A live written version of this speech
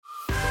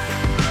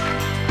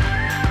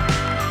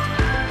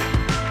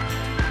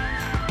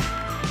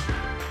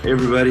Hey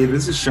everybody,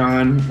 this is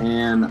Sean,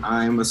 and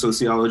I'm a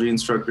sociology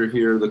instructor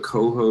here, the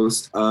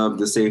co-host of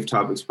the Safe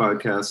Topics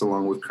podcast,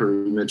 along with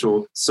Curry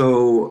Mitchell.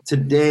 So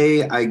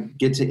today I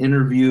get to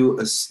interview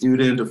a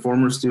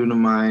former student of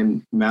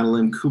mine,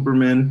 Madeline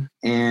Cooperman,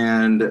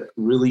 and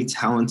really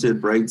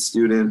talented, bright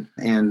student.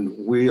 And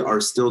we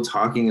are still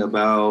talking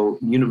about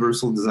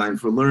universal design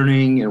for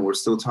learning, and we're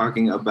still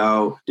talking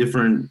about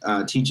different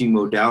teaching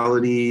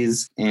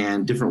modalities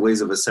and different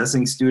ways of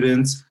assessing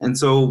students. And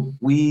so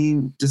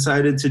we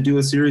decided to do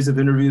a series of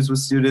interviews with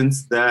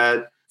students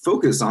that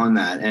focus on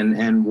that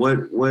and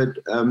what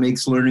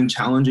makes learning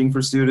challenging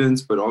for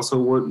students, but also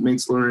what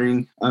makes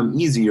learning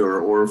easier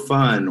or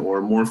fun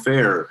or more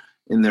fair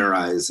in their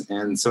eyes.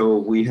 And so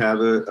we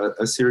have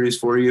a series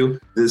for you.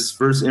 This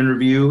first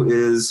interview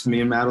is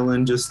me and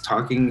Madeline just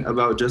talking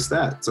about just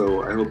that.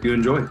 So I hope you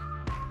enjoy.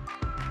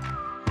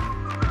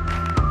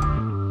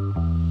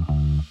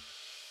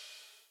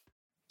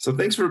 So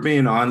thanks for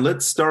being on.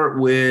 Let's start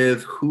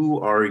with, who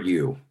are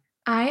you?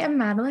 I am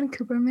Madeline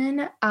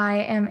Cooperman. I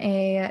am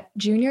a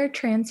junior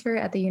transfer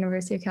at the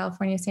University of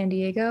California, San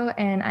Diego,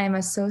 and I am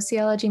a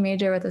sociology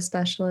major with a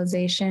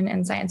specialization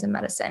in science and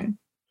medicine.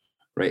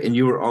 Right. And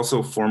you were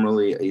also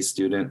formerly a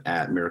student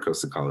at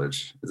MiraCosta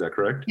College. Is that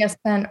correct? Yes,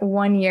 spent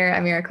 1 year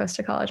at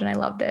MiraCosta College and I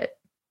loved it.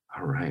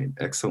 All right.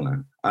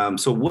 Excellent.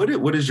 So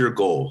what is your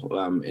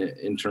goal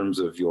in terms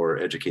of your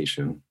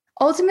education?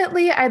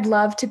 Ultimately, I'd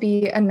love to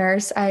be a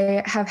nurse.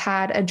 I have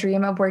had a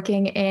dream of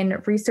working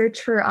in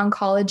research for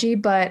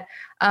oncology, but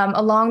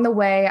along the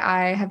way,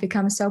 I have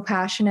become so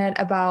passionate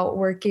about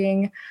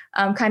working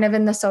kind of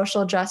in the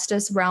social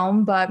justice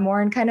realm, but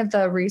more in kind of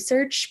the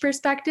research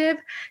perspective,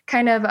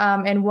 kind of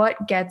in what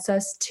gets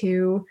us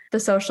to the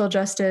social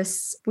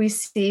justice we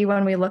see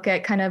when we look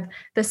at kind of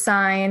the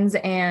signs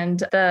and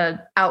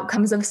the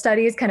outcomes of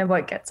studies, kind of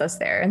what gets us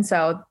there. And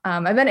so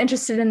I've been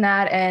interested in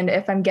that. And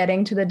if I'm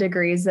getting to the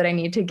degrees that I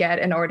need to get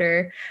in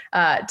order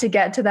to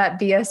get to that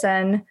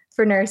BSN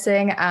for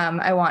nursing,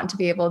 I want to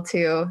be able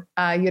to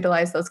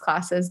utilize those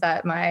classes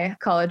that my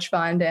college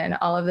fund and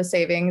all of the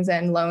savings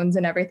and loans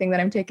and everything that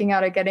I'm taking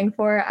out are getting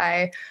for.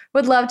 I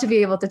would love to be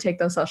able to take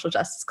those social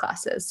justice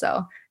classes.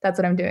 So that's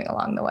what I'm doing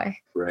along the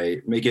way.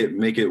 Right. Make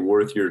it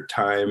worth your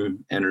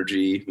time,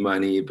 energy,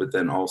 money, but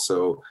then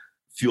also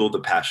fuel the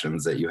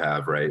passions that you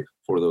have, right,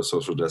 for those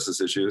social justice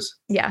issues.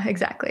 Yeah,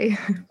 exactly.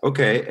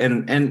 Okay.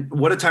 And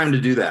what a time to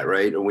do that,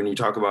 right? When you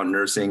talk about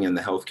nursing and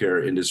the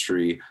healthcare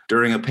industry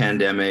during a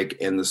pandemic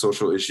and the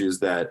social issues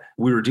that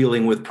we were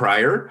dealing with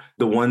prior,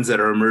 the ones that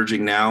are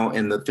emerging now,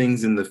 and the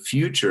things in the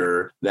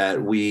future that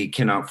we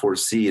cannot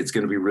foresee, it's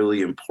going to be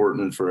really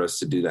important for us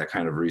to do that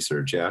kind of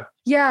research. Yeah.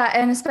 Yeah,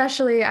 and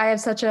especially I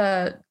have such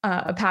a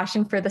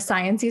passion for the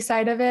sciencey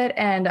side of it,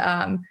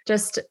 and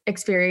just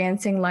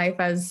experiencing life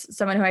as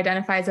someone who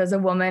identifies as a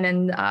woman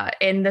and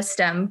in the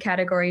STEM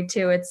category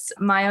too. It's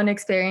my own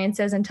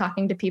experiences and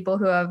talking to people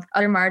who have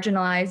other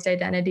marginalized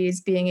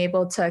identities, being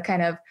able to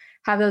kind of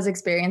have those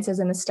experiences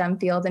in the STEM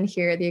field and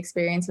hear the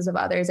experiences of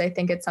others. I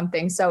think it's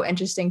something so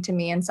interesting to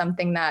me and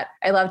something that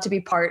I love to be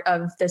part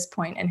of this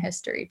point in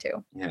history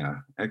too. Yeah,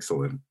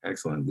 excellent.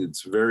 Excellent.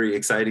 It's very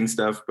exciting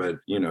stuff, but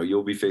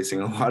you'll be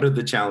facing a lot of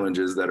the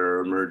challenges that are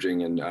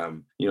emerging, and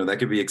that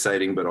could be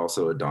exciting, but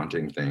also a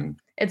daunting thing.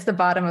 It's the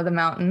bottom of the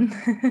mountain.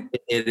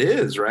 It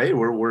is, right?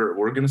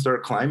 We're going to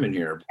start climbing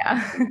here.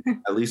 Yeah.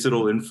 At least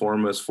it'll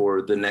inform us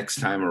for the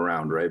next time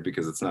around, right?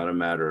 Because it's not a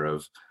matter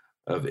of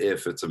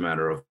if, it's a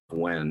matter of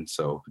when.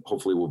 So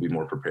hopefully we'll be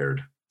more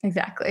prepared.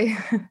 Exactly.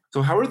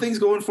 So how are things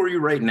going for you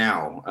right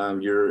now?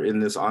 You're in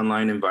this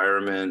online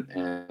environment,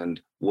 and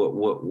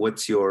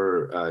what's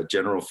your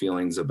general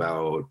feelings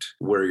about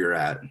where you're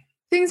at?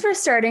 Things were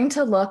starting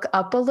to look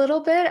up a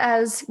little bit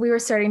as we were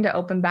starting to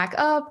open back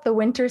up. The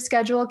winter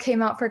schedule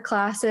came out for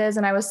classes,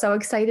 and I was so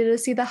excited to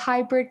see the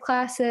hybrid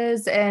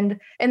classes. And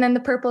then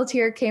the purple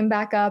tier came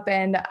back up,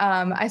 and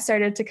I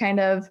started to kind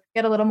of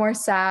get a little more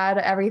sad.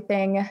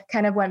 Everything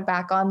kind of went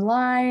back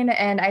online.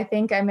 And I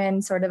think I'm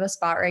in sort of a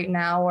spot right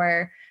now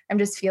where I'm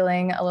just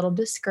feeling a little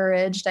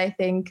discouraged. I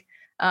think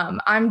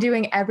I'm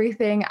doing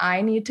everything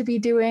I need to be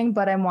doing,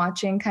 but I'm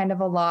watching kind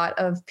of a lot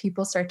of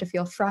people start to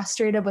feel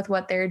frustrated with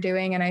what they're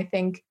doing. And I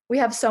think we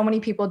have so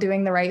many people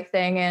doing the right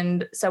thing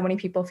and so many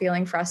people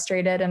feeling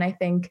frustrated. And I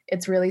think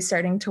it's really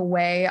starting to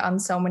weigh on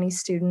so many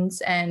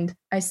students. And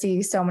I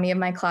see so many of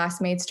my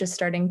classmates just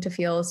starting to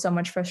feel so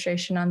much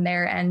frustration on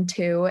their end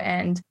too.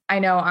 And I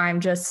know I'm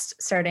just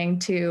starting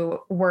to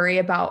worry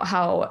about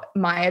how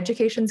my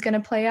education's going to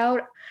play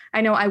out. I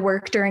know I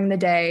work during the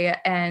day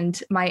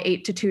and my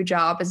 8 to 2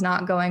 job is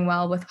not going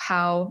well with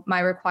how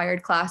my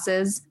required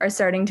classes are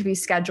starting to be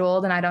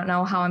scheduled. And I don't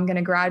know how I'm going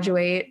to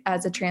graduate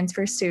as a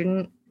transfer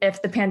student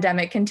if the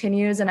pandemic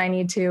continues and I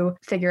need to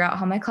figure out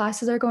how my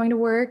classes are going to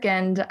work.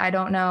 And I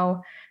don't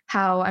know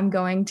how I'm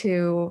going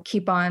to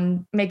keep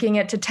on making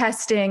it to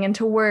testing and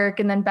to work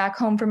and then back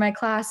home for my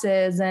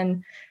classes,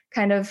 and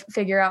kind of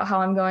figure out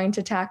how I'm going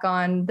to tack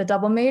on the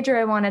double major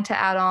I wanted to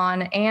add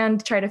on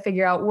and try to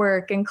figure out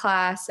work and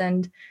class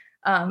and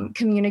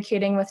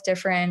communicating with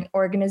different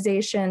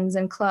organizations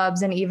and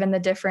clubs and even the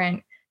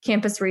different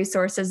campus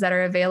resources that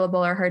are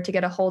available are hard to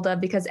get a hold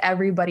of because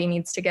everybody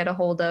needs to get a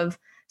hold of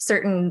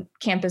certain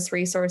campus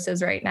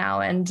resources right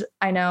now. And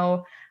I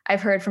know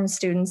I've heard from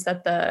students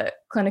that the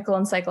clinical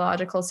and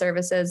psychological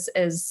services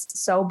is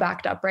so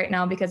backed up right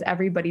now because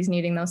everybody's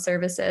needing those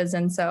services.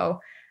 And so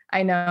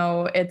I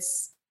know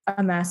it's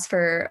a mess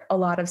for a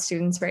lot of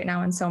students right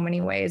now in so many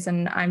ways.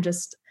 And I'm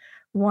just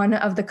one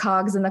of the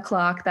cogs in the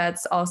clock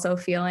that's also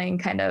feeling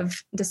kind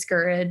of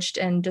discouraged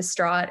and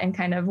distraught and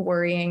kind of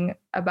worrying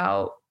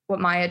about what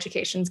my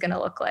education is going to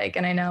look like.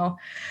 And I know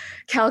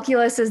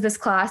calculus is this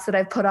class that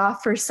I've put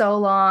off for so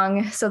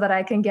long so that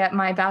I can get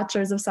my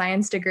bachelor's of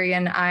science degree.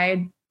 And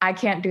I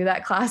can't do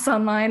that class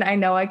online. I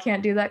know I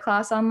can't do that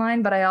class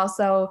online, but I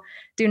also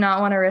do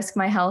not want to risk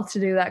my health to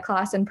do that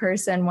class in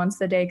person once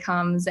the day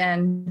comes.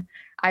 And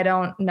I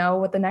don't know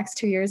what the next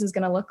 2 years is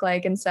going to look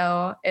like. And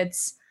so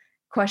it's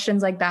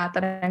questions like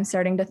that I'm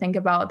starting to think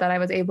about that I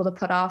was able to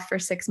put off for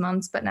 6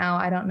 months, but now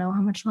I don't know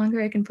how much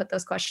longer I can put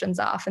those questions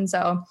off. And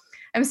so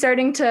I'm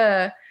starting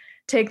to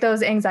take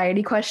those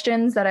anxiety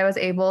questions that I was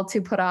able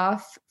to put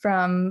off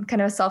from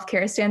kind of a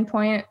self-care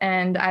standpoint.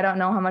 And I don't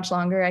know how much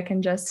longer I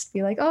can just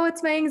be like, oh,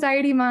 it's my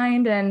anxiety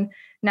mind. And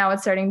now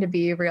it's starting to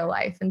be real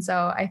life. And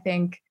so I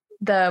think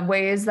the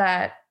ways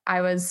that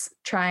I was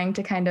trying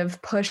to kind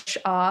of push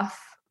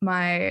off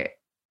my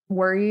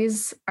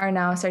worries are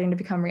now starting to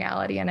become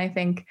reality. And I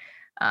think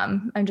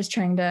I'm just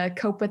trying to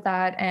cope with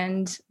that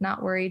and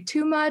not worry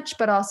too much,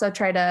 but also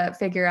try to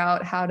figure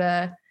out how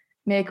to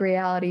make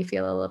reality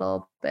feel a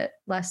little bit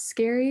less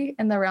scary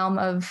in the realm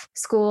of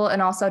school,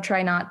 and also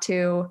try not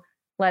to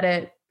let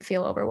it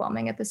feel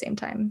overwhelming at the same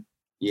time.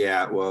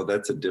 Yeah, well,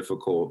 that's a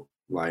difficult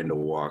line to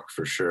walk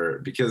for sure,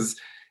 because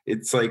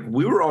it's like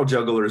we were all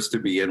jugglers to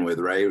begin with,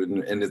 right?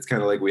 And it's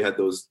kind of like we had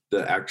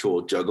the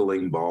actual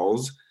juggling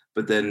balls,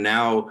 but then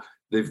now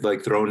they've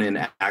like thrown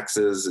in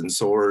axes and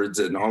swords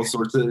and all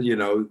sorts of,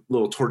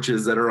 little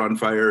torches that are on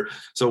fire.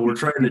 So we're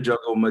trying to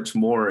juggle much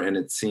more, and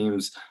it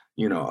seems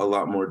a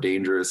lot more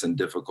dangerous and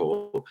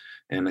difficult.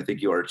 And I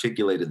think you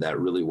articulated that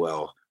really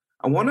well.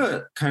 I want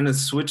to kind of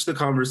switch the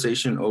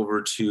conversation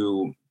over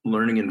to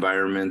learning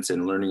environments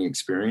and learning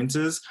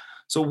experiences.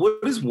 So what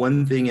is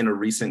one thing in a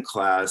recent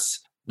class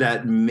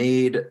that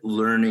made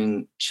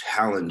learning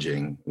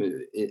challenging?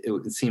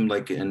 It seemed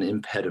like an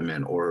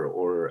impediment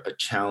or a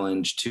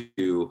challenge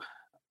to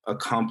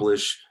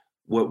accomplish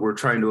what we're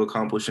trying to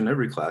accomplish in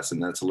every class,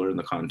 and that's learn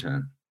the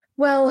content.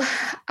 Well,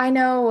 I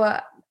know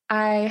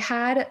I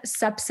had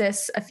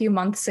sepsis a few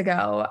months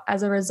ago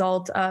as a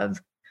result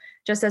of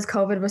just as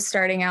COVID was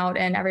starting out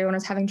and everyone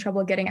was having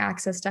trouble getting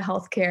access to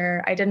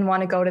healthcare. I didn't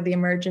want to go to the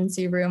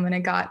emergency room, and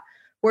it got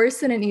worse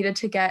than it needed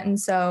to get. And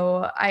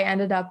so I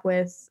ended up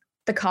with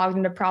the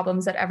cognitive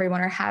problems that everyone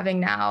are having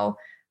now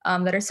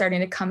that are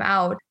starting to come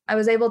out. I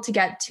was able to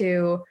get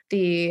to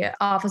the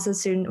Office of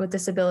Student with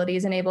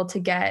Disabilities and able to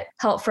get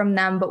help from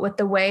them. But with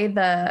the way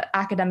the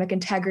academic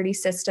integrity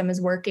system is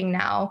working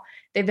now,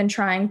 they've been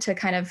trying to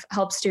kind of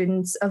help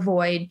students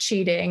avoid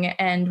cheating.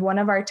 And one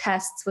of our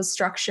tests was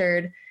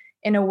structured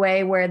in a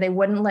way where they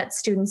wouldn't let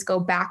students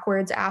go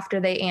backwards after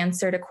they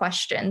answered a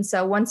question.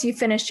 So once you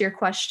finished your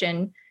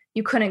question,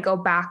 you couldn't go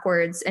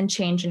backwards and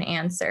change an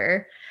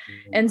answer.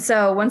 And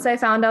so once I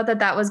found out that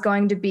that was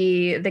going to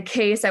be the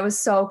case, I was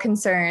so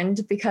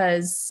concerned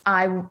because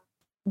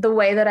the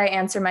way that I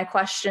answer my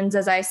questions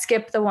is I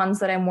skip the ones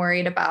that I'm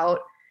worried about,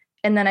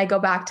 and then I go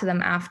back to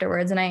them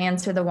afterwards and I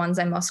answer the ones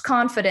I'm most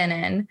confident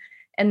in.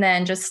 And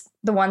then just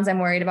the ones I'm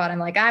worried about, I'm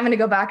like, I'm going to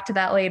go back to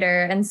that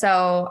later. And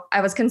so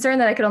I was concerned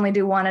that I could only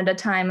do one at a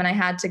time, and I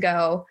had to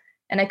go,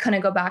 and I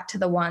couldn't go back to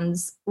the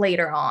ones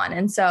later on.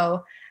 And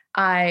so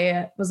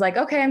I was like,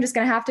 okay, I'm just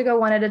going to have to go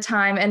one at a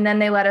time. And then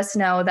they let us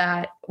know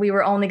that we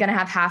were only going to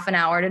have half an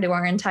hour to do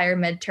our entire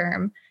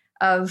midterm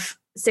of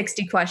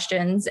 60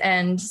 questions.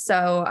 And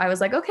so I was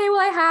like, okay,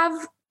 well, I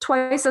have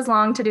twice as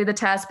long to do the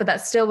test, but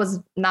that still was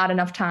not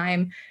enough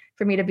time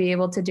for me to be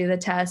able to do the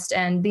test.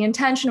 And the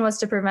intention was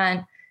to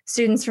prevent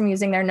students from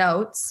using their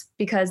notes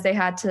because they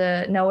had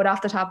to know it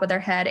off the top of their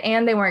head,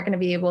 and they weren't going to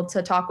be able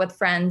to talk with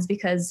friends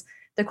because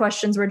the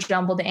questions were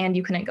jumbled and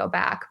you couldn't go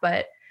back.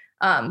 But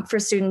for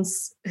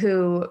students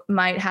who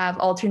might have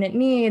alternate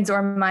needs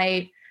or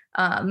might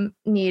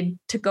need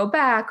to go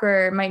back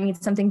or might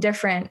need something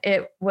different,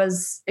 it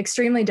was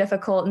extremely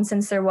difficult. And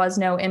since there was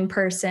no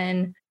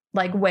in-person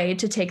way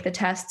to take the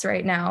tests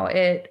right now,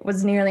 it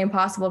was nearly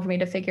impossible for me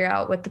to figure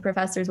out with the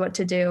professors what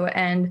to do.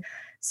 And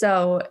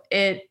so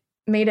it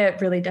made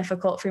it really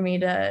difficult for me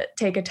to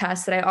take a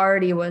test that I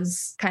already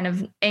was kind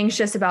of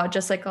anxious about,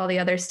 just like all the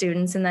other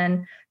students. And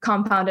then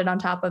compounded on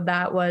top of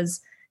that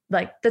was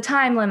the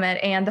time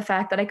limit and the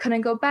fact that I couldn't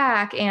go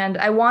back. And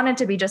I wanted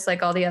to be just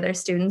like all the other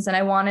students, and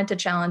I wanted to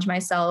challenge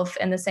myself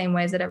in the same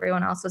ways that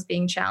everyone else was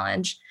being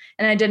challenged.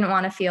 And I didn't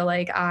want to feel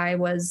like I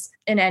was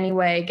in any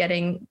way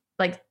getting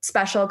like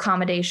special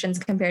accommodations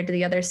compared to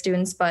the other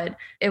students, but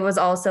it was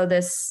also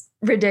this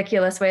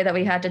ridiculous way that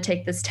we had to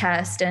take this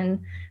test. And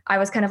I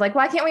was kind of like,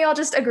 why can't we all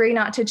just agree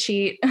not to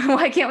cheat?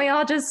 Why can't we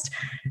all just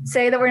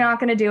say that we're not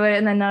going to do it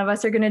and then none of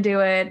us are going to do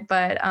it?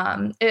 But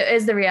it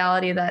is the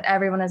reality that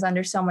everyone is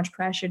under so much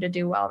pressure to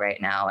do well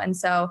right now. And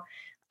so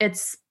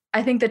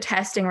I think the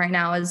testing right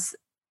now is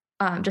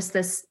just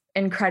this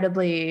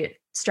incredibly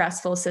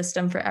stressful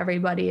system for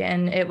everybody.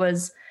 And it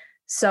was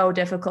so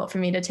difficult for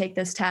me to take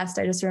this test.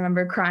 I just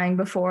remember crying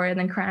before and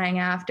then crying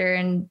after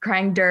and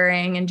crying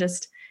during, and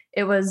just,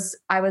 it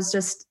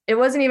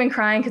wasn't even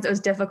crying because it was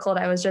difficult.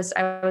 I was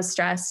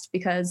stressed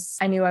because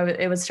I knew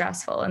it was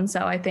stressful. And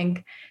so I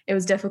think it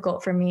was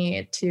difficult for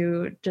me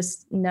to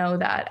just know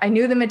that I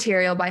knew the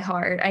material by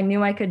heart. I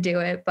knew I could do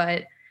it,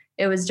 but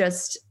it was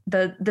just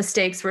the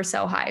stakes were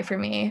so high for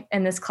me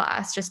in this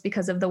class, just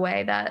because of the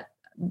way that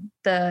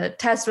the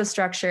test was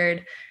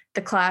structured,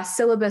 the class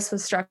syllabus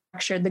was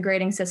structured, the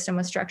grading system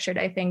was structured.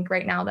 I think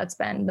right now that's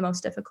been the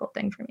most difficult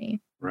thing for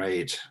me.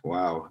 Right.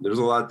 Wow. There's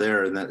a lot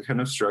there. And that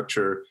kind of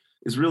structure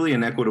is really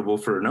inequitable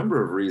for a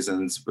number of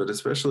reasons, but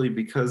especially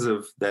because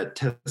of that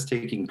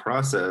test-taking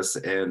process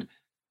and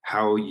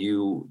how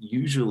you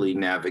usually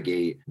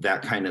navigate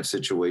that kind of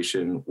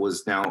situation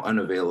was now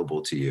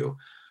unavailable to you.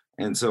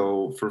 And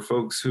so for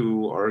folks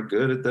who are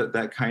good at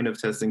that kind of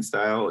testing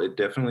style, it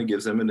definitely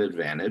gives them an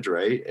advantage,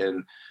 right?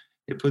 And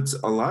it puts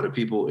a lot of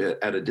people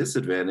at a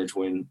disadvantage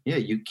when,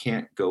 you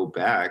can't go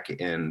back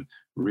and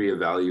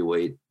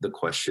reevaluate the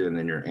question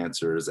and your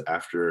answers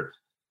after,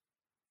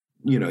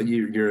 you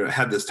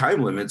have this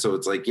time limit. So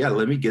it's like,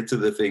 let me get to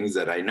the things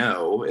that I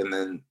know, and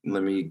then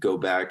let me go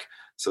back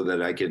so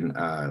that I can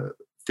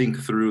think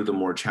through the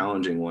more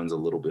challenging ones a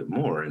little bit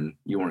more. And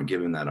you weren't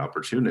given that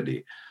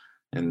opportunity.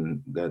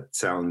 And that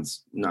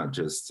sounds not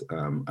just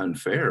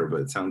unfair,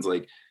 but it sounds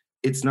like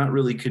it's not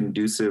really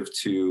conducive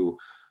to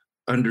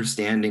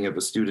understanding if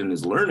a student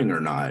is learning or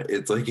not.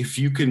 It's like, if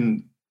you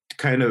can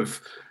kind of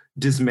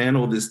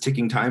dismantle this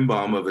ticking time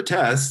bomb of a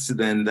test,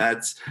 then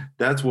that's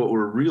what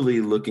we're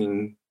really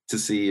looking to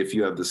see, if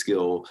you have the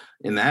skill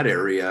in that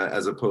area,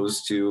 as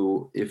opposed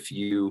to if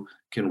you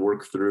can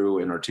work through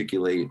and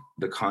articulate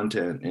the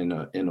content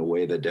in a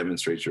way that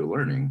demonstrates your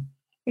learning.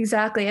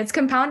 Exactly. It's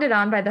compounded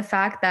on by the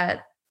fact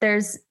that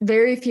there's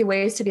very few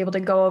ways to be able to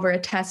go over a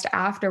test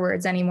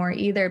afterwards anymore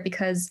either,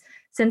 because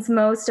since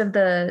most of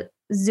the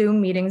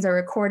Zoom meetings are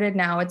recorded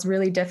now, it's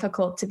really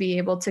difficult to be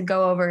able to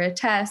go over a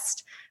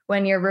test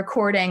when you're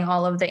recording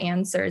all of the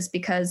answers,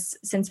 because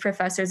since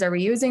professors are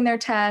reusing their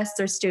tests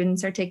or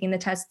students are taking the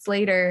tests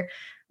later,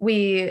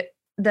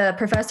 the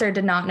professor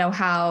did not know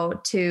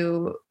how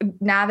to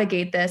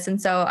navigate this.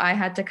 And so I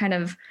had to kind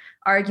of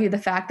argue the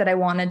fact that I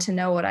wanted to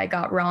know what I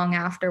got wrong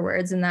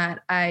afterwards, and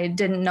that I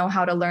didn't know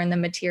how to learn the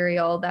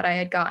material that I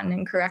had gotten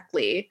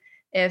incorrectly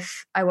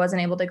if I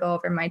wasn't able to go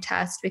over my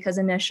test, because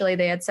initially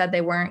they had said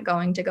they weren't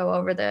going to go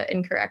over the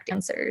incorrect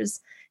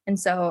answers. And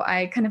so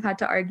I kind of had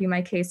to argue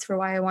my case for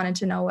why I wanted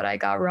to know what I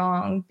got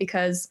wrong,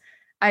 because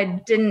I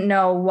didn't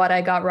know what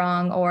I got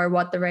wrong or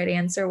what the right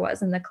answer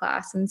was in the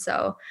class. And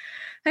so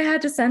I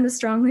had to send a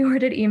strongly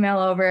worded email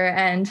over,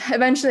 and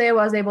eventually I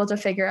was able to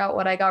figure out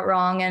what I got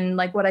wrong and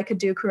like what I could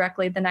do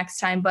correctly the next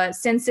time. But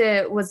since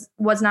it was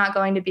not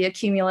going to be a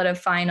cumulative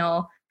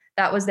final,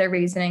 that was their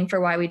reasoning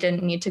for why we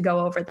didn't need to go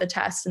over the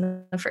test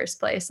in the first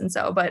place. And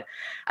so, but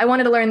I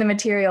wanted to learn the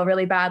material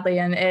really badly,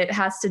 and it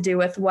has to do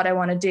with what I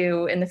want to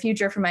do in the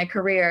future for my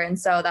career. And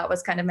so that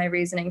was kind of my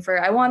reasoning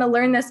for, I want to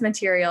learn this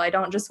material. I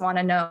don't just want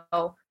to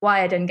know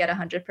why I didn't get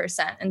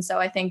 100%. And so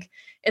I think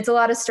it's a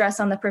lot of stress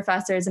on the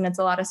professors and it's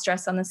a lot of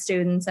stress on the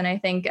students. And I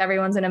think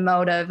everyone's in a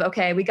mode of,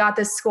 okay, we got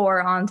this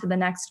score on to the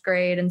next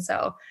grade. And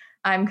so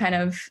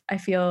I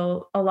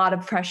feel a lot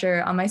of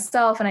pressure on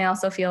myself. And I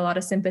also feel a lot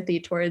of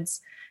sympathy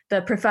towards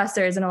the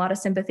professors and a lot of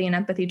sympathy and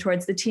empathy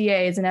towards the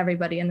TAs and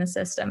everybody in the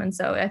system. And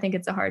so I think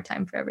it's a hard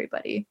time for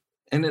everybody.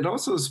 And it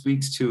also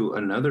speaks to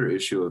another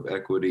issue of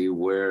equity,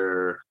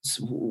 where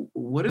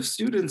what if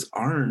students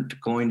aren't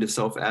going to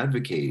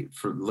self-advocate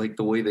for like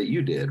the way that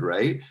you did,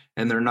 right?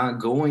 And they're not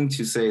going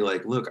to say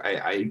like, look,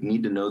 I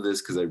need to know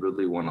this because I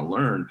really want to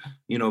learn.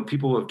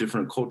 People have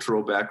different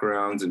cultural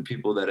backgrounds, and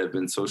people that have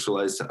been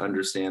socialized to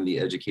understand the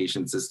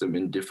education system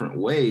in different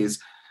ways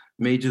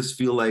may just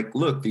feel like,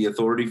 look, the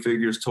authority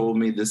figures told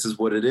me this is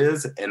what it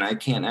is, and I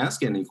can't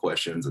ask any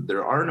questions.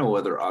 There are no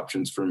other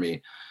options for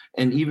me.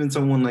 And even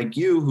someone like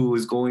you, who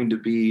is going to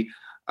be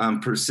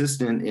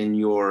persistent in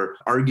your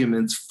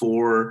arguments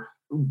for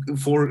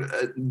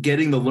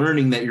getting the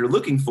learning that you're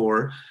looking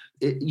for,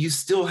 you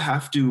still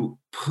have to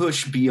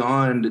push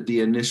beyond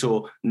the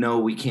initial, no,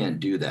 we can't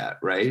do that,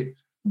 right?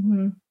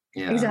 Mm-hmm.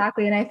 Yeah.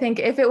 Exactly. And I think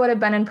if it would have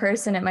been in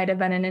person, it might have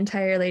been an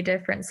entirely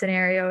different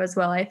scenario as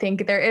well. I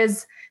think there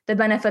is the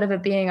benefit of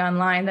it being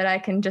online, that I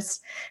can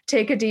just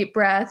take a deep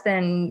breath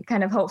and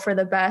kind of hope for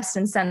the best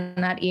and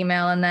send that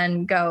email and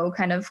then go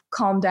kind of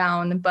calm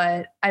down.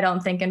 But I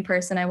don't think in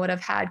person I would have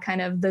had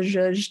kind of the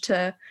zhuzh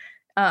to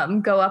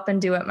go up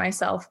and do it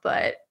myself.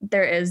 But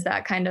there is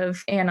that kind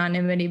of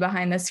anonymity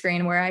behind the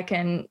screen where I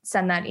can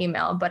send that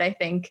email. But I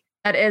think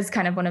that is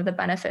kind of one of the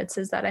benefits,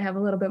 is that I have a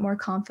little bit more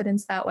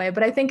confidence that way.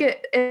 But I think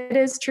it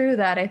is true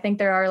that I think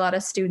there are a lot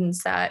of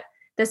students that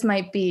this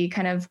might be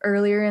kind of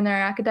earlier in their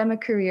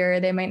academic career.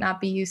 They might not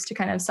be used to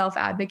kind of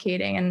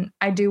self-advocating. And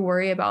I do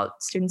worry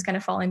about students kind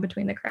of falling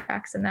between the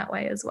cracks in that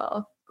way as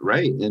well.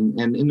 Right. And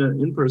in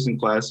an in-person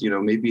class,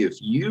 maybe if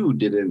you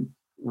didn't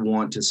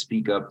want to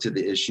speak up to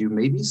the issue,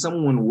 maybe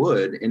someone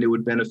would, and it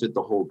would benefit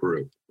the whole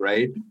group,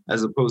 right?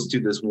 As opposed to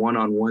this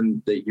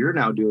one-on-one that you're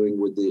now doing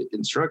with the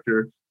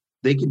instructor.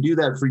 They can do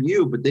that for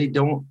you, but they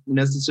don't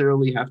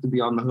necessarily have to be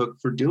on the hook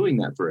for doing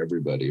that for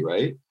everybody,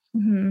 right?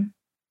 Mm-hmm.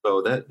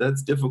 So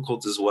that's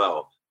difficult as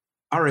well.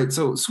 All right,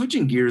 so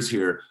switching gears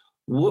here,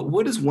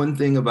 what is one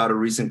thing about a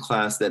recent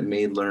class that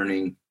made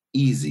learning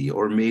easy,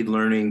 or made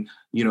learning,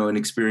 an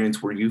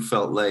experience where you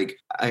felt like,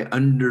 I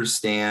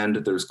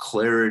understand, there's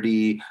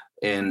clarity,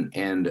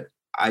 and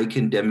I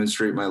can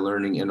demonstrate my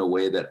learning in a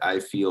way that I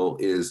feel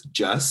is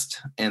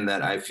just and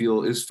that I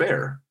feel is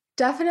fair?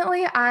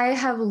 Definitely, I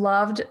have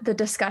loved the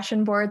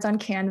discussion boards on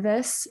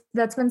Canvas.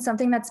 That's been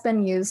something that's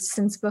been used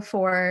since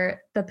before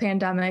the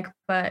pandemic,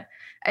 but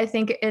I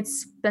think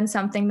it's been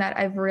something that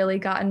I've really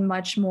gotten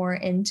much more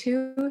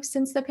into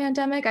since the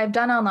pandemic. I've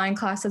done online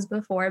classes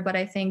before, but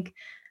I think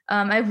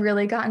I've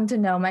really gotten to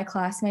know my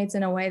classmates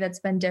in a way that's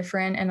been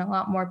different and a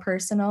lot more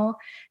personal.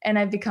 And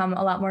I've become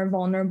a lot more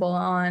vulnerable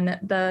on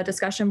the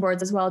discussion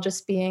boards as well,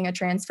 just being a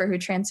transfer who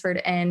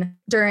transferred in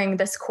during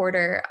this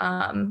quarter.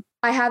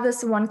 I have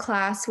this one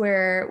class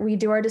where we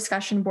do our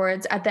discussion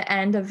boards at the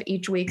end of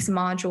each week's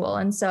module.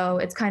 And so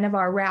it's kind of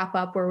our wrap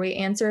up where we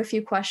answer a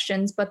few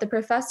questions, but the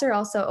professor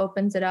also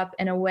opens it up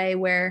in a way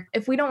where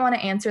if we don't want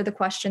to answer the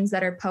questions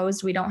that are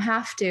posed, we don't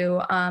have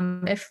to.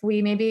 If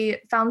we maybe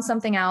found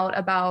something out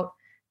about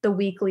the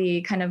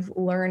weekly kind of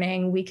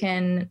learning, we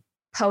can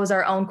pose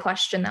our own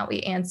question that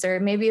we answer.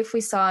 Maybe if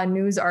we saw a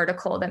news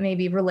article that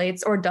maybe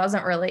relates or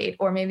doesn't relate,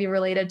 or maybe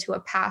related to a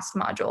past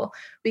module,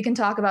 we can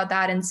talk about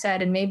that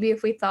instead. And maybe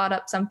if we thought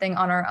up something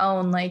on our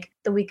own, like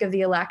the week of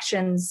the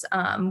elections,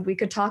 we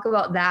could talk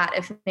about that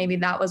if maybe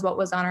that was what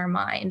was on our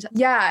mind.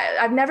 Yeah,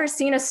 I've never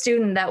seen a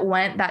student that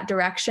went that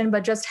direction,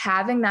 but just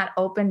having that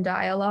open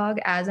dialogue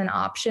as an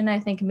option, I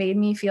think made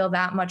me feel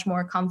that much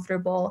more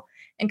comfortable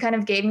and kind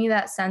of gave me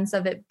that sense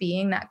of it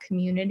being that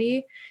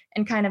community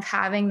and kind of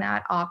having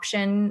that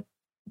option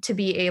to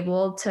be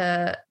able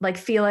to like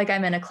feel like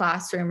I'm in a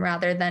classroom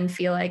rather than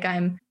feel like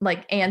I'm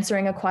like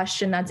answering a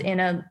question that's in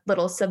a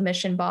little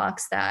submission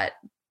box that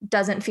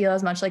doesn't feel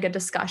as much like a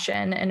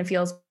discussion, and it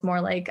feels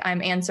more like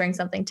I'm answering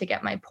something to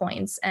get my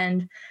points.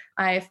 And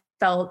I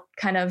felt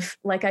kind of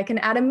like I can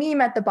add a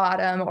meme at the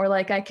bottom, or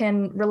like I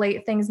can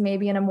relate things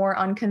maybe in a more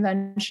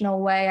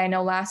unconventional way. I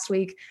know last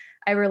week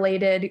I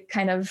related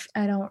kind of,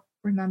 I don't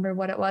remember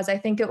what it was. I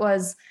think it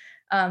was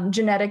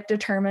genetic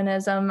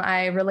determinism.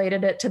 I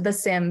related it to The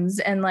Sims,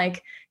 and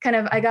like kind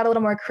of I got a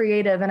little more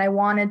creative and I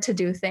wanted to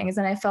do things,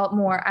 and I felt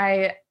more,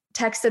 I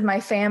texted my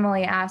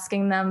family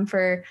asking them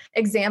for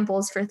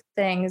examples for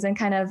things, and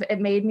kind of it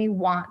made me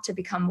want to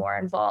become more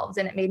involved,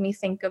 and it made me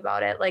think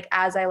about it like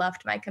as I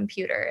left my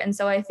computer. And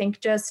so I think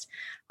just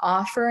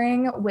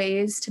offering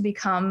ways to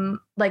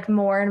become like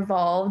more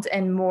involved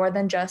and more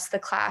than just the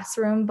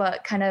classroom,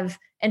 but kind of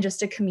in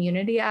just a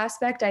community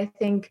aspect, I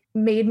think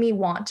made me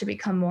want to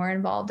become more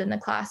involved in the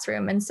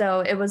classroom. And so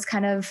it was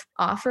kind of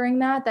offering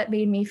that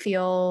made me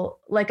feel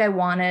like I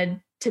wanted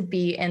to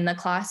be in the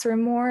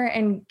classroom more,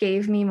 and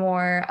gave me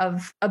more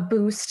of a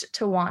boost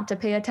to want to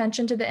pay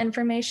attention to the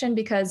information,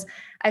 because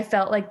I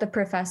felt like the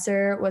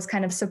professor was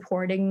kind of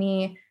supporting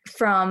me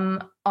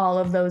from all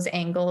of those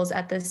angles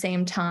at the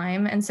same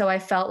time. And so I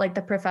felt like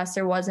the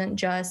professor wasn't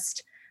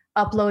just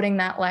uploading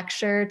that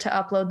lecture to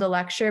upload the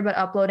lecture, but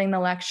uploading the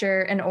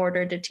lecture in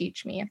order to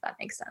teach me, if that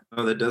makes sense.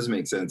 Oh, that does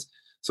make sense.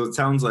 So it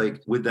sounds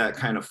like with that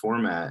kind of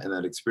format and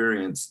that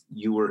experience,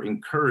 you were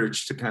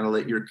encouraged to kind of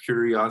let your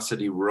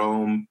curiosity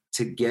roam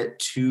to get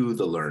to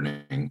the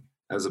learning,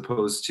 as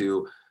opposed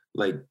to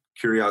like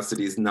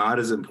curiosity is not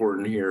as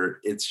important here.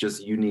 It's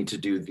just you need to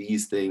do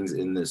these things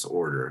in this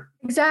order.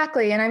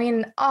 Exactly. And I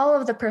mean, all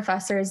of the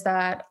professors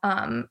that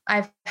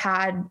I've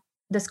had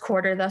this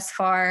quarter thus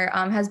far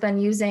has been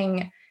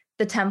using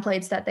the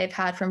templates that they've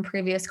had from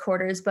previous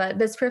quarters. But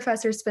this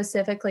professor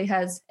specifically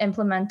has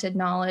implemented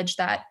knowledge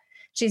that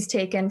she's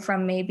taken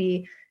from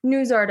maybe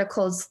news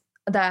articles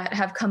that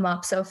have come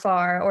up so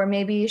far, or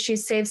maybe she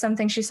saved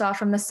something she saw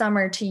from the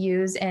summer to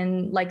use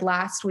in like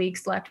last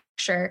week's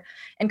lecture,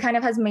 and kind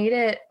of has made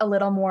it a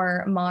little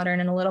more modern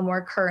and a little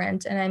more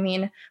current. And I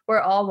mean,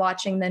 we're all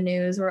watching the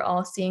news, we're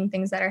all seeing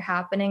things that are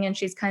happening, and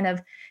she's kind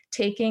of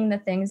taking the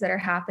things that are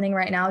happening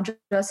right now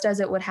just as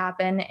it would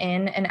happen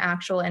in an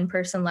actual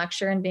in-person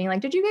lecture and being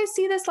like, did you guys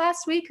see this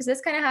last week? Because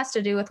this kind of has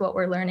to do with what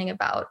we're learning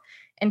about.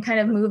 And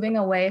kind of moving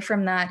away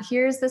from that,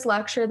 here's this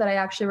lecture that I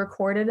actually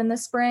recorded in the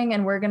spring,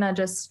 and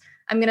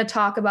I'm going to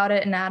talk about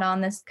it and add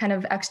on this kind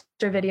of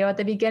extra video at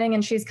the beginning.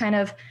 And she's kind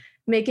of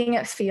making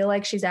it feel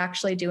like she's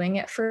actually doing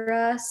it for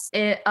us.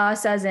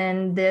 Us as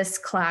in this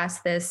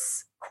class,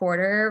 this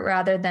quarter,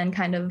 rather than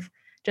kind of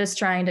just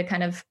trying to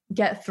kind of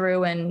get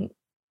through and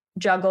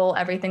juggle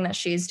everything that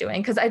she's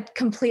doing. Because I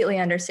completely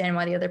understand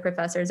why the other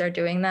professors are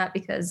doing that,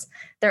 because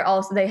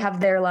they have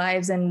their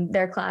lives and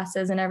their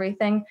classes and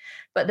everything.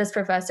 But this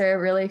professor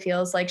really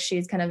feels like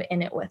she's kind of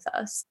in it with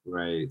us.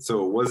 Right.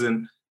 So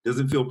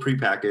doesn't feel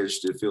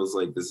prepackaged. It feels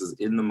like this is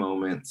in the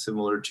moment,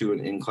 similar to an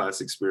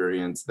in-class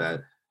experience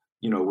that,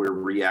 we're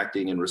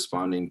reacting and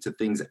responding to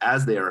things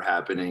as they are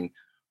happening,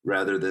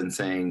 rather than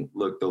saying,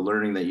 look, the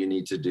learning that you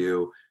need to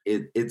do,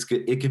 it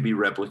could be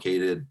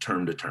replicated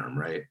term to term,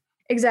 right?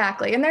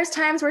 Exactly. And there's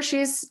times where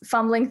she's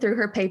fumbling through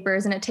her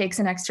papers and it takes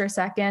an extra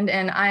second.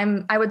 And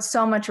I would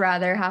so much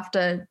rather have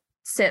to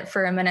sit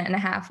for a minute and a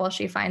half while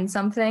she finds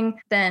something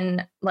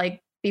than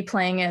like be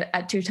playing it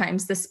at 2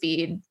 times the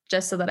speed,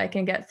 just so that I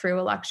can get through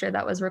a lecture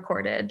that was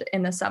recorded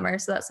in the summer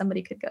so that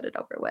somebody could get it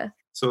over with.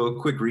 So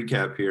a quick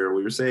recap here.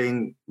 What you're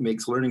saying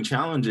makes learning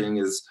challenging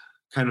is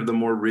kind of the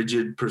more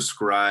rigid,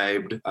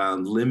 prescribed,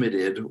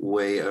 limited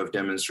way of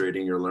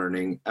demonstrating your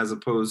learning, as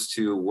opposed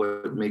to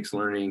what makes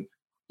learning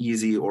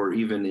easy or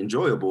even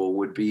enjoyable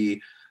would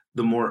be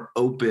the more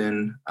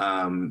open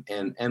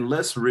and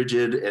less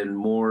rigid and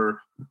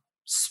more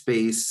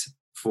space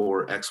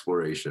for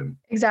exploration.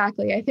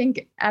 Exactly. I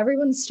think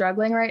everyone's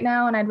struggling right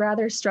now, and I'd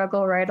rather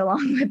struggle right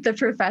along with the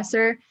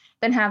professor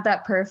than have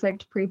that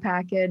perfect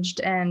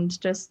prepackaged and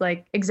just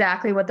like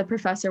exactly what the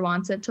professor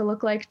wants it to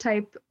look like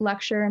type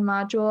lecture and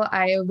module.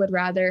 I would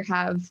rather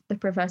have the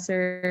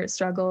professor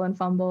struggle and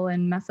fumble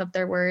and mess up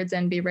their words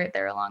and be right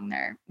there along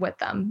there with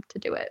them to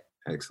do it.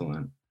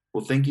 Excellent.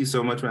 Well, thank you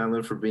so much,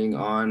 Madeline, for being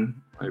on.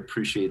 I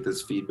appreciate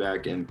this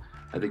feedback, and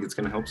I think it's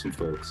going to help some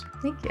folks.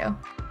 Thank you.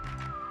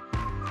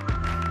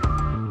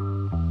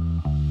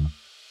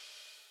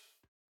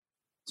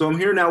 So I'm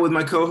here now with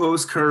my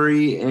co-host,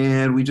 Curry,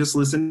 and we just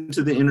listened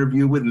to the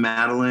interview with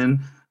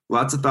Madeline.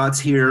 Lots of thoughts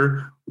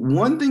here.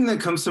 One thing that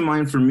comes to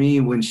mind for me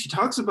when she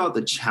talks about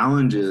the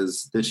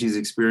challenges that she's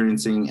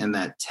experiencing and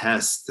that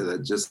test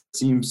that just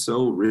seems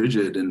so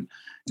rigid and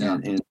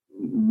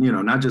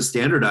not just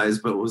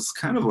standardized, but was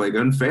kind of like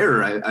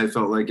unfair, I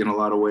felt like in a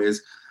lot of ways.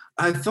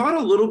 I thought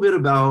a little bit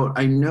about,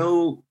 I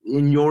know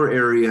in your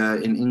area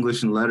in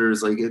English and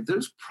letters, like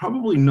there's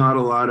probably not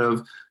a lot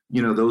of,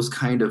 those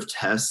kind of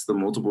tests, the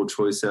multiple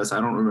choice tests. I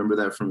don't remember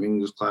that from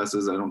English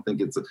classes. I don't think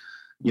it's,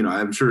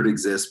 I'm sure it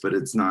exists, but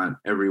it's not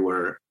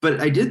everywhere. But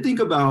I did think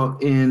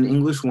about in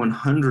English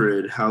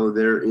 100, how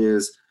there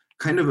is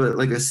kind of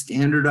a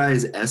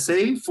standardized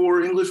essay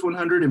for English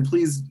 100. And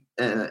please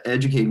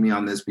educate me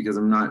on this, because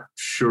I'm not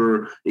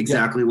sure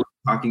exactly what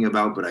I'm talking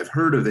about, but I've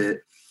heard of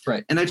it.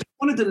 Right. And I just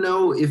wanted to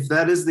know if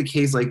that is the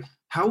case, like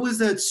how is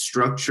that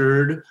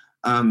structured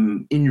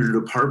in your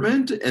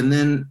department? And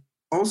then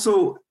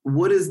also,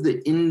 what is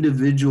the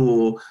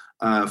individual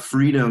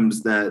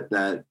freedoms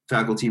that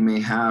faculty may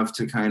have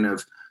to kind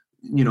of,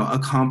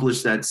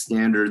 accomplish that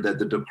standard that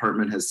the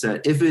department has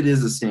set, if it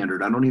is a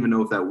standard? I don't even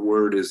know if that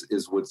word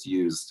is what's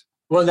used.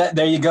 Well,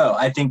 there you go.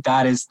 I think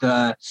that is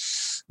the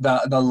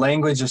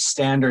language of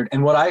standard.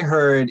 And what I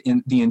heard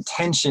in the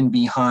intention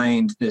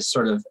behind this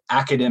sort of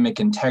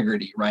academic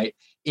integrity, right,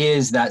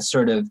 is that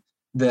sort of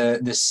the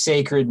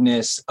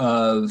sacredness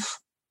of,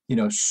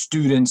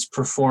 students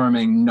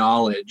performing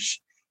knowledge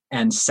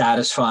and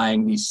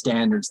satisfying these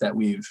standards that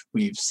we've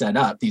set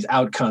up, these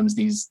outcomes,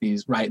 these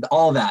right,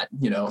 all that,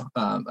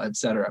 et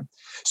cetera.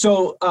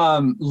 So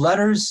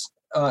letters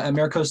at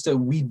MiraCosta,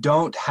 we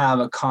don't have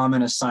a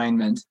common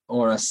assignment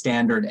or a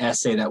standard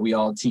essay that we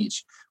all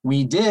teach.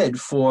 We did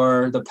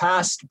for the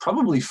past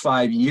probably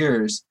 5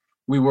 years.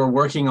 We were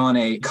working on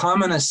a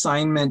common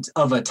assignment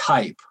of a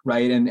type,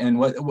 right? And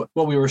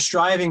what we were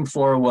striving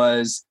for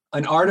was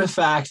an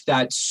artifact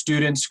that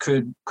students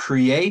could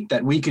create,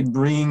 that we could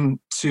bring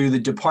to the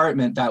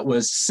department, that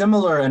was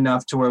similar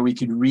enough to where we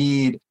could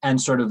read and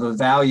sort of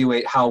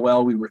evaluate how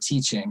well we were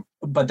teaching,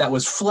 but that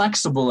was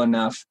flexible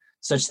enough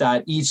such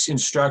that each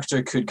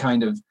instructor could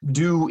kind of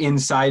do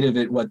inside of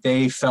it what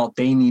they felt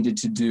they needed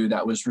to do,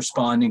 that was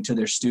responding to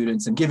their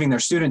students and giving their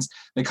students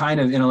the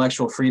kind of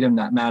intellectual freedom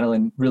that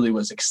Madeline really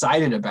was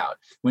excited about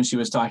when she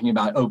was talking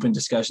about open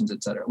discussions,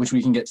 et cetera, which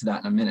we can get to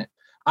that in a minute.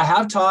 I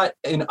have taught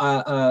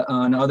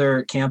on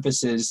other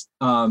campuses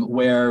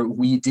where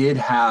we did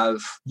have,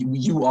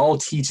 you all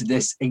teach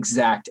this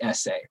exact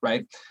essay,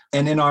 right?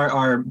 And in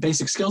our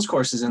basic skills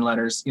courses in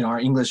letters, our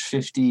English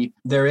 50,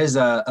 there is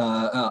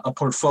a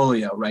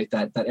portfolio, right,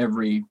 that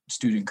every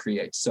student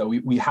creates. So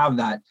we have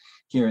that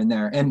here and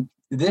there. And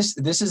this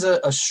is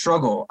a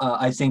struggle,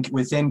 I think,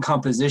 within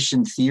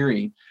composition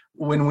theory.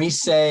 When we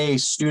say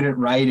student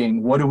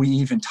writing, what are we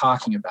even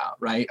talking about,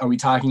 right? Are we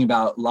talking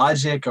about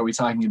logic? Are we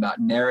talking about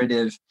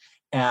narrative?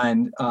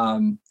 And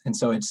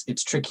so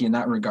it's tricky in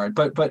that regard.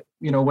 But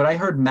what I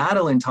heard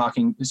Madeline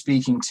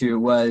speaking to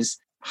was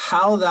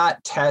how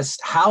that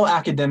test, how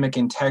academic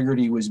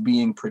integrity was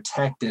being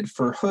protected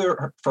for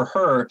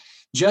her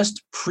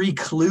just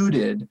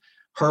precluded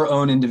her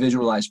own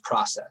individualized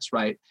process,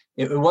 right?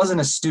 It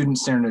wasn't a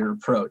student-centered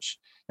approach.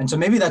 And so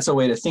maybe that's a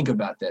way to think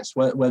about this,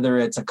 whether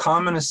it's a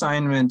common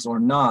assignment or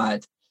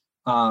not.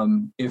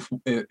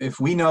 If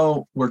we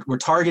know we're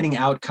targeting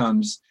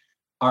outcomes,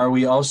 are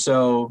we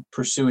also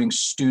pursuing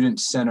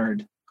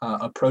student-centered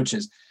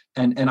approaches?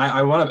 And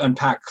I want to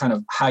unpack kind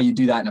of how you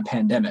do that in a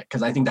pandemic,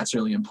 because I think that's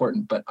really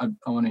important. But I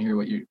want to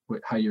hear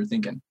how you're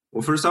thinking.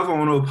 Well, first off, I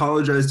want to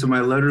apologize to my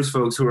letters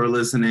folks who are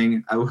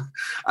listening.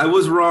 I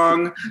was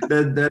wrong.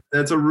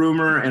 That's a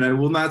rumor, and I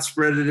will not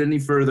spread it any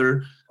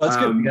further. Well, that's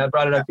good. I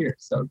brought it up here,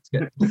 so it's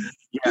good.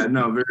 Yeah,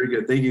 no, very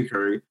good. Thank you,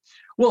 Curry.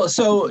 Well,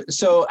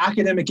 so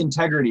academic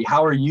integrity.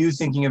 How are you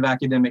thinking of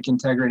academic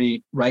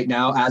integrity right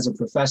now as a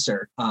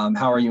professor?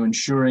 How are you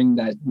ensuring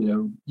that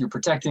you're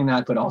protecting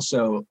that, but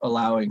also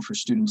allowing for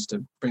students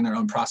to bring their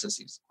own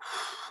processes?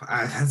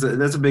 That's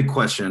a big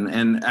question,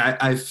 and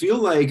I feel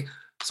like.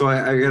 So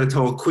I got to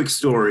tell a quick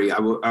story. I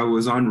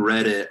was on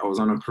Reddit. I was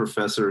on a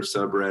professor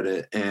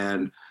subreddit,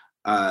 and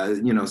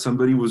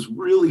somebody was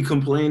really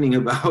complaining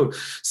about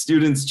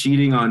students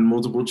cheating on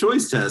multiple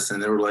choice tests,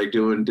 and they were like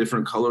doing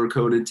different color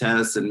coded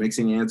tests and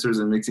mixing answers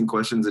and mixing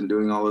questions and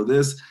doing all of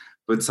this.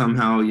 But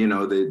somehow,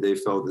 they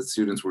felt that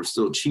students were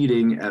still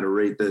cheating at a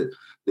rate that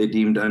they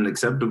deemed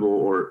unacceptable,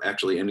 or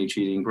actually any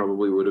cheating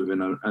probably would have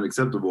been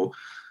unacceptable.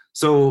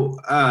 So,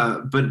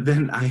 but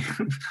then I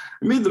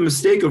made the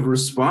mistake of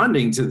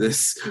responding to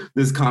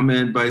this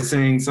comment by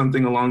saying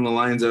something along the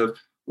lines of,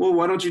 well,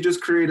 why don't you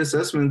just create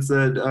assessments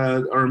that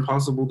are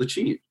impossible to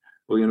cheat?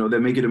 Well, that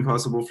make it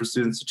impossible for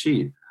students to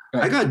cheat.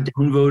 Right. I got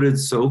downvoted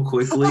so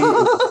quickly.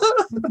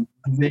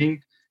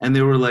 And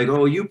they were like,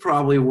 oh, you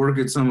probably work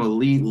at some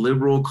elite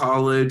liberal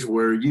college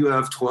where you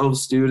have 12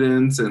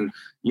 students and,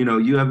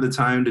 you have the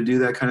time to do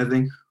that kind of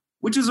thing.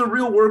 Which is a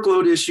real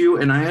workload issue,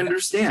 and I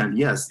understand.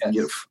 Yes.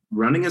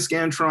 Running a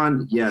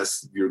Scantron,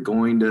 yes, you're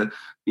going to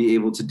be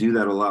able to do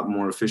that a lot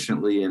more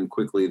efficiently and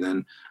quickly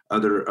than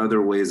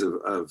other ways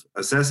of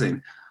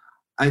assessing.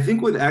 I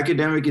think with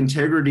academic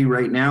integrity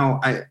right now,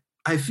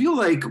 I feel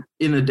like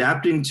in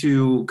adapting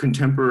to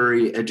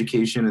contemporary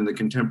education in the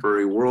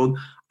contemporary world,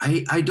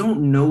 I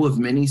don't know of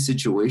many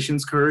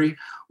situations, Curry,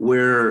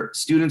 where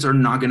students are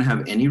not going to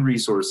have any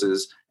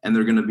resources and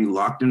they're going to be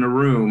locked in a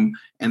room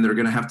and they're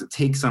going to have to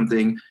take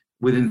something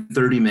within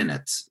 30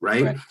 minutes,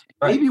 right?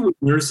 Maybe with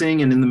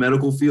nursing and in the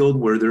medical field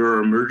where there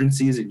are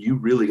emergencies and you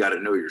really got to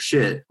know your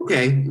shit.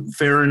 Okay,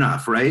 fair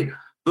enough, right?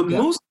 But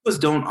most of us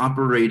don't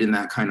operate in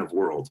that kind of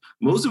world.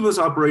 Most of us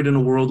operate in a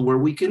world where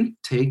we can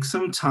take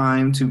some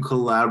time to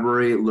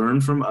collaborate,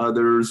 learn from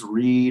others,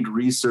 read,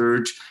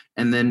 research,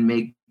 and then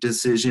make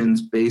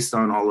decisions based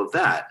on all of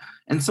that.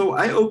 And so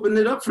I opened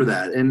it up for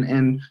that.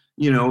 And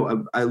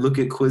I look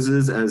at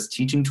quizzes as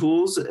teaching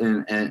tools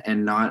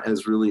and not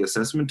as really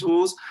assessment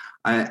tools.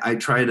 I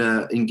try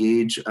to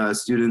engage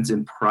students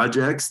in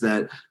projects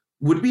that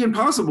would be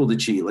impossible to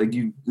cheat. Like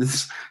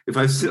if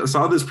I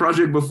saw this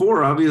project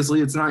before, obviously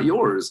it's not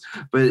yours,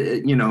 but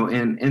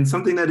and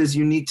something that is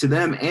unique to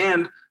them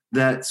and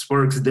that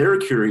sparks their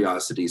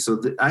curiosity. So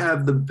I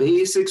have the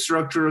basic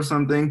structure of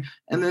something,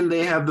 and then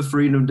they have the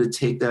freedom to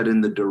take that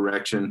in the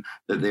direction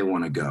that they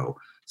want to go.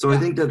 So I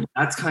think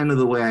that's kind of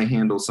the way I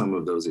handle some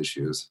of those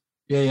issues.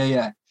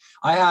 Yeah.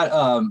 I had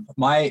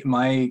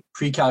my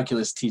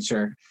pre-calculus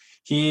teacher.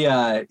 He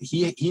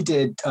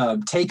did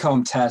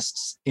take-home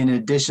tests in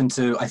addition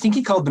to, I think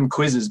he called them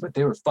quizzes, but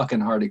they were fucking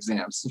hard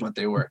exams is what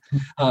they were.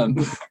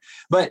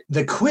 But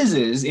the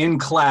quizzes in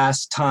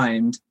class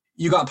timed,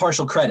 you got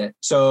partial credit.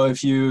 So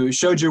if you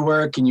showed your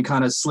work and you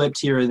kind of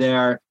slipped here or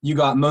there, you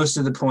got most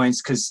of the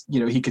points because,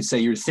 he could say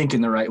you're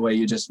thinking the right way.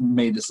 You just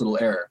made this little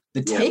error.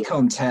 The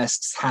take-home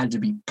tests had to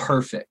be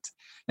perfect.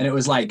 And it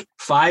was like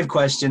 5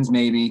 questions,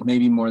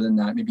 maybe more than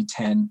that, maybe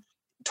 10.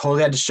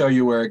 Totally had to show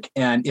your work.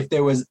 And if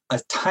there was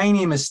a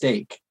tiny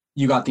mistake,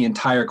 you got the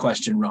entire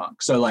question wrong.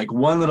 So like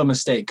one little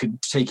mistake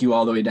could take you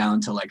all the way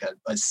down to like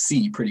a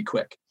C pretty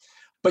quick.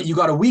 But you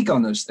got a week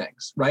on those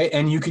things, right?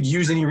 And you could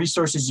use any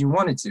resources you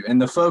wanted to. And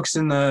the folks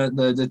in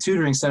the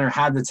tutoring center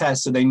had the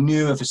test, so they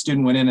knew if a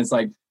student went in, it's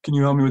like, can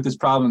you help me with this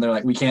problem? They're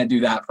like, we can't do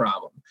that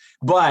problem.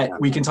 But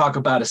we can talk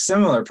about a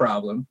similar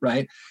problem,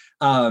 right?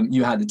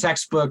 You had the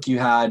textbook, you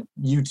had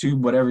YouTube,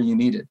 whatever you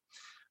needed.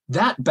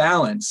 That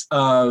balance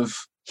of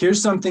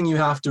here's something you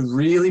have to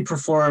really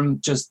perform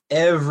just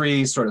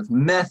every sort of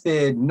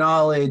method,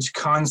 knowledge,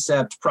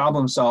 concept,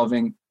 problem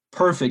solving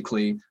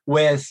perfectly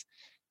with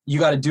you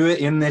got to do it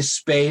in this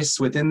space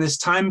within this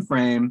time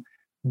frame,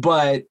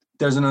 but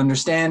there's an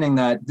understanding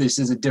that this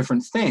is a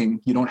different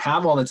thing. You don't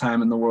have all the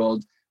time in the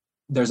world.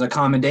 There's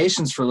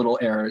accommodations for little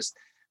errors.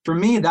 For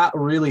me, that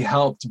really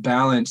helped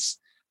balance.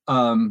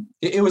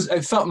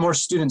 It felt more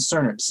student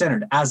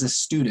centered as a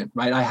student,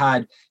 right? I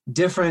had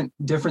different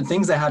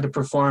things I had to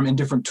perform and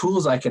different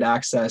tools I could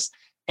access.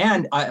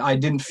 And I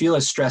didn't feel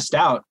as stressed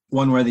out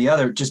one way or the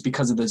other just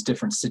because of those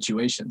different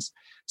situations.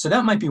 So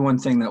that might be one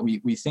thing that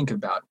we think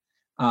about.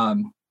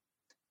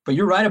 But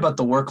you're right about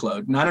the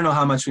workload. And I don't know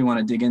how much we want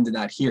to dig into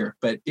that here,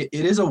 but it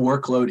is a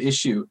workload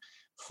issue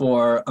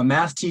for a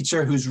math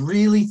teacher who's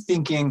really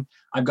thinking,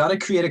 I've got to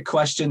create a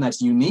question that's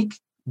unique,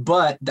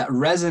 but that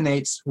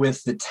resonates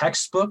with the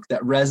textbook,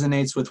 that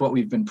resonates with what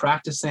we've been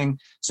practicing.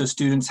 So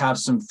students have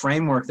some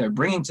framework they're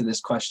bringing to this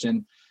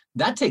question.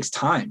 That takes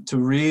time to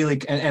really,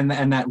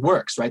 and that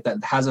works, right?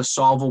 That has a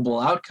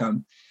solvable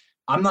outcome.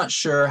 I'm not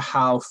sure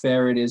how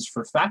fair it is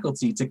for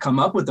faculty to come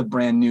up with a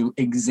brand new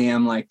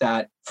exam like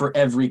that for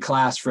every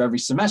class, for every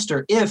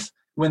semester, if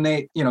when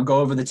they, go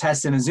over the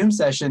test in a Zoom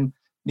session,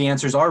 the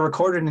answers are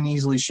recorded and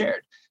easily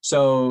shared.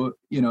 So,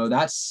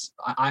 that's,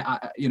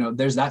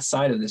 there's that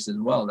side of this as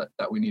well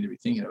that we need to be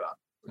thinking about.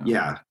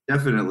 Yeah,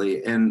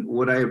 definitely. And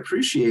what I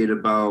appreciate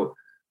about,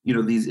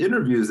 these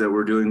interviews that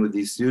we're doing with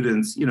these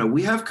students,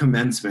 we have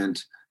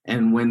commencement,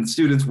 and when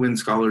students win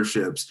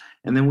scholarships,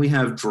 and then we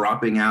have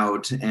dropping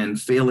out and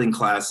failing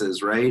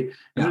classes, right?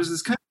 And there's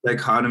this kind of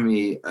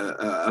dichotomy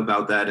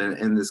about that,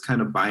 and this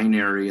kind of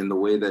binary in the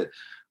way that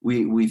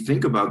we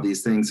think about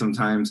these things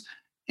sometimes.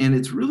 And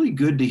it's really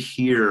good to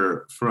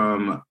hear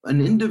from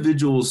an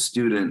individual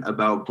student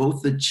about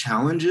both the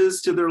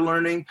challenges to their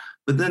learning,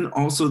 but then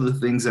also the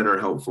things that are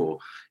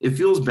helpful. It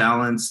feels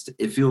balanced,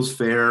 it feels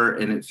fair,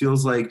 and it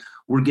feels like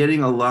we're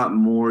getting a lot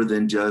more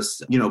than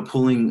just,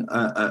 pulling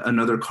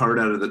another card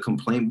out of the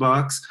complaint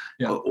box,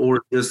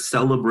 or just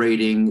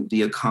celebrating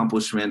the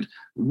accomplishment,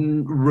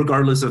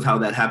 regardless of how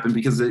that happened,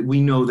 because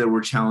we know there were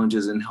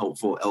challenges and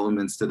helpful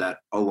elements to that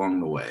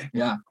along the way.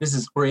 Yeah,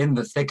 we're in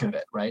the thick of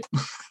it, right?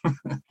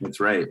 That's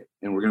right.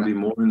 And we're going to be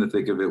more in the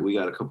thick of it. We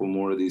got a couple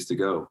more of these to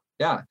go.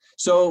 Yeah.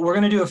 So we're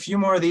going to do a few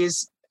more of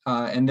these,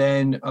 and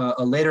then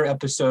a later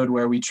episode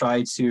where we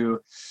try to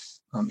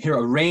hear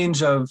a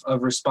range of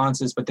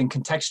responses, but then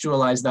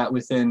contextualize that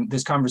within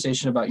this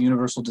conversation about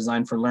universal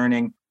design for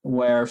learning,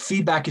 where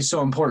feedback is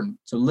so important.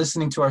 So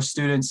listening to our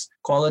students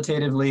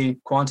qualitatively,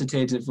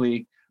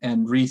 quantitatively,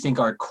 and rethink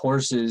our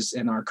courses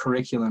and our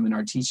curriculum and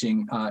our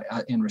teaching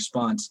in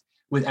response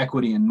with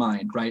equity in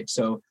mind, right?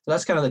 So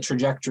that's kind of the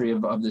trajectory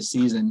of the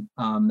season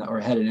that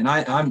we're headed. And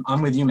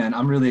I'm with you, man.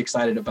 I'm really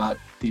excited about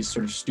these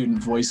sort of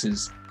student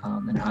voices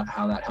and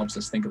how that helps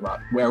us think about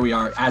where we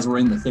are as we're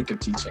in the thick of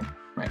teaching,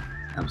 right?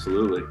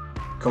 Absolutely.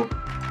 Cool.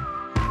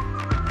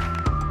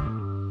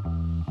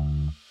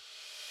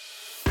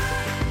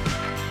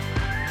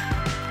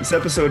 This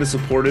episode is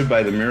supported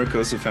by the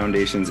Miracosa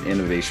Foundation's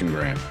Innovation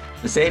Grant.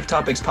 The Safe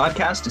Topics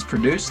podcast is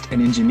produced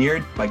and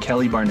engineered by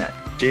Kelly Barnett.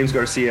 James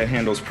Garcia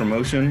handles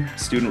promotion,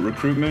 student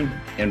recruitment,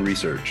 and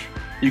research.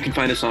 You can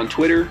find us on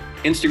Twitter,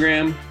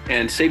 Instagram,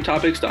 and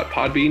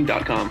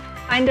safetopics.podbean.com.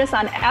 Find us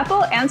on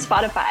Apple and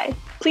Spotify.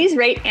 Please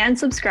rate and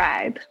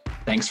subscribe.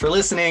 Thanks for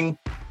listening.